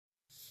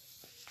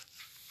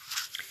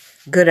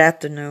Good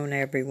afternoon,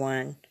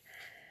 everyone.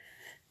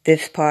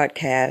 This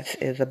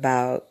podcast is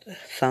about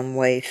some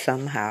way,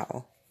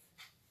 somehow,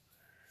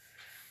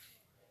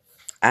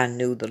 I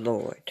knew the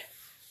Lord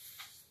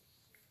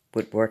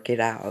would work it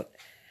out.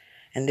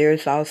 And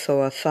there's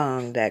also a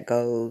song that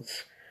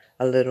goes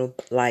a little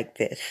like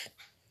this.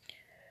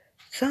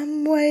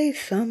 Some way,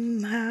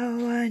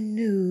 somehow, I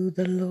knew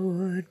the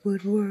Lord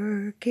would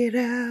work it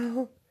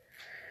out.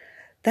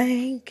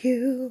 Thank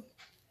you.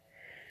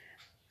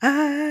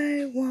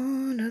 I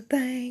wanna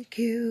thank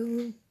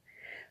you.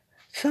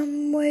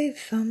 Some way,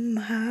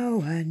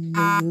 somehow, I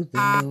knew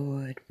the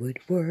Lord would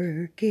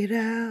work it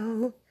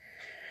out.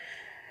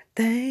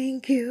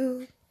 Thank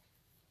you,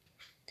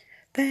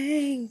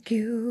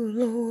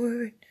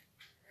 Lord.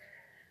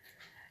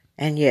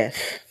 And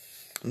yes,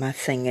 my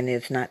singing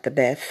is not the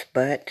best,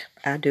 but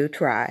I do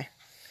try.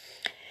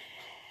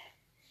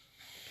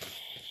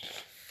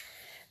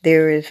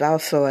 There is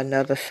also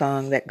another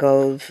song that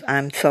goes,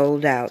 I'm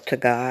sold out to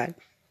God.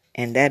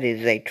 And that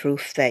is a true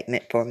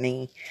statement for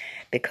me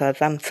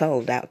because I'm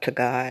sold out to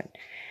God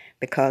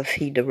because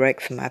He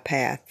directs my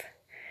path.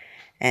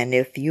 And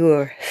if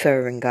you're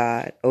serving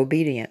God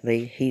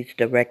obediently, He's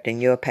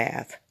directing your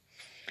path.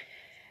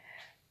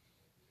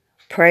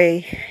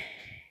 Pray,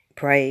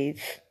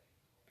 praise,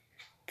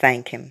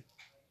 thank Him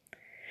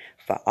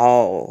for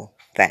all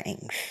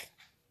things.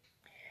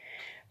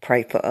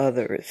 Pray for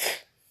others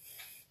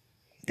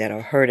that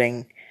are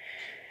hurting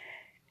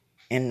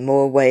in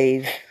more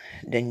ways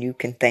than you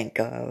can think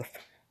of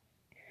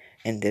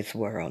in this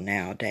world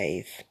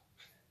nowadays.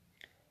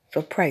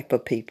 So pray for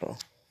people.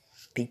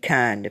 Be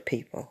kind to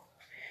people.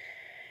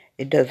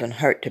 It doesn't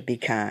hurt to be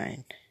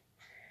kind.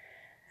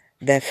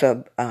 That's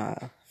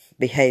a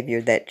behavior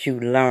that you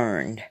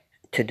learned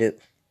to do.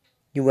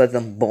 You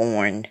wasn't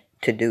born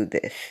to do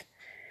this.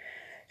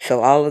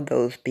 So all of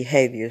those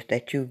behaviors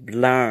that you've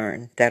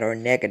learned that are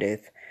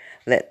negative,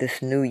 let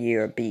this new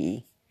year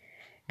be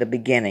the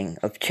beginning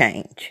of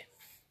change.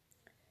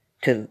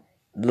 To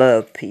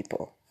love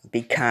people,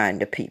 be kind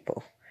to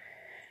people,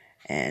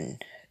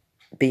 and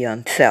be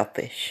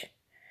unselfish,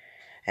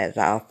 as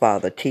our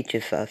Father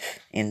teaches us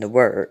in the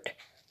Word.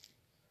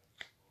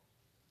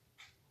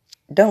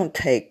 Don't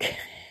take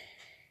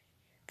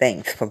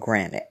things for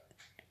granted.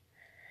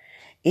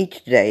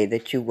 Each day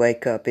that you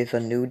wake up is a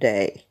new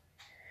day.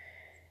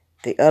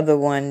 The other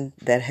one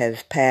that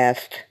has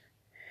passed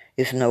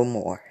is no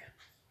more.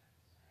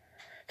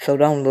 So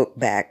don't look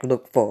back,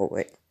 look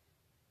forward.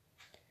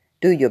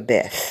 Do your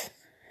best.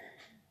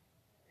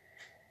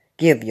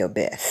 Give your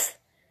best.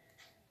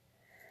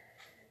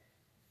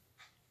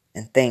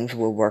 And things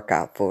will work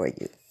out for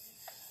you.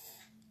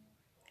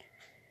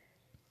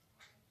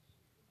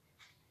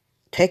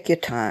 Take your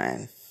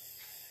time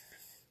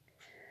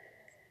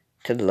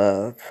to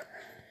love,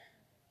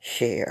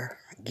 share,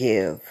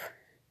 give,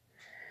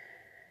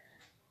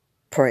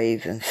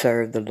 praise and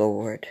serve the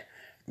Lord.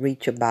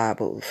 Read your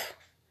Bibles.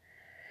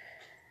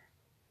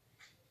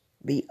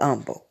 Be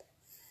humble.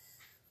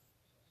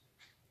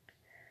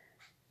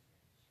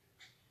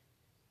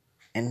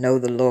 And know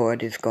the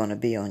Lord is going to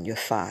be on your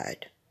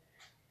side.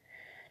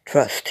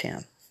 Trust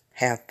Him.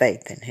 Have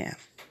faith in Him.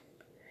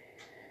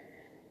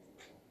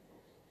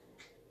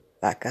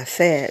 Like I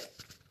said,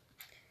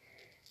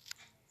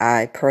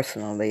 I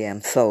personally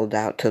am sold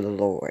out to the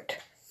Lord.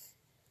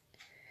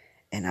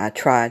 And I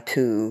try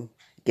to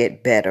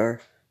get better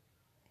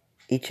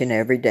each and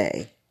every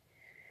day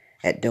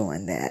at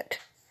doing that.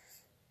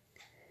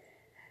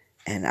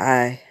 And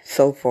I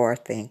so far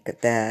feel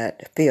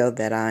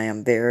that I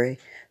am very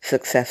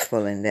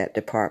successful in that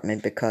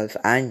department because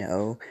I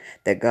know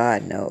that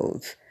God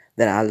knows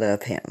that I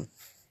love Him.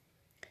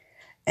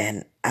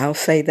 And I'll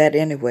say that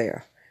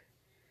anywhere.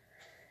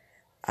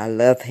 I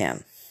love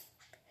Him.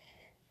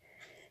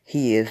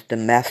 He is the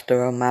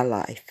master of my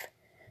life.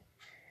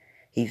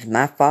 He's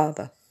my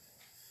Father.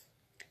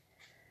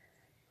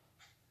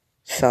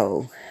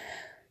 So,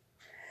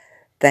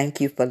 thank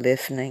you for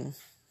listening.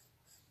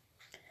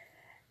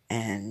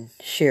 And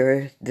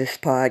share this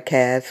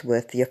podcast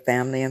with your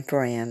family and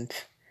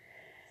friends.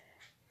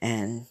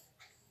 And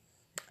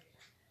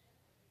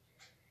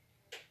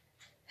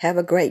have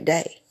a great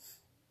day.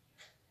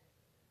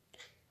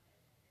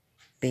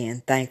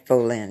 Being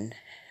thankful and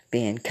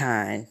being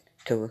kind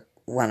to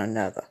one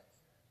another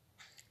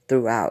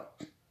throughout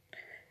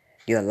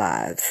your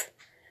lives.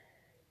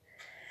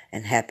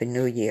 And Happy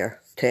New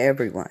Year to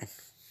everyone.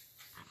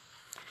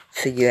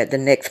 See you at the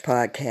next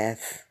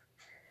podcast.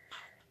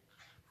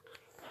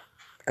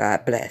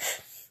 God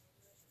bless.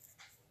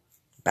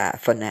 Bye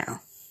for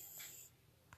now.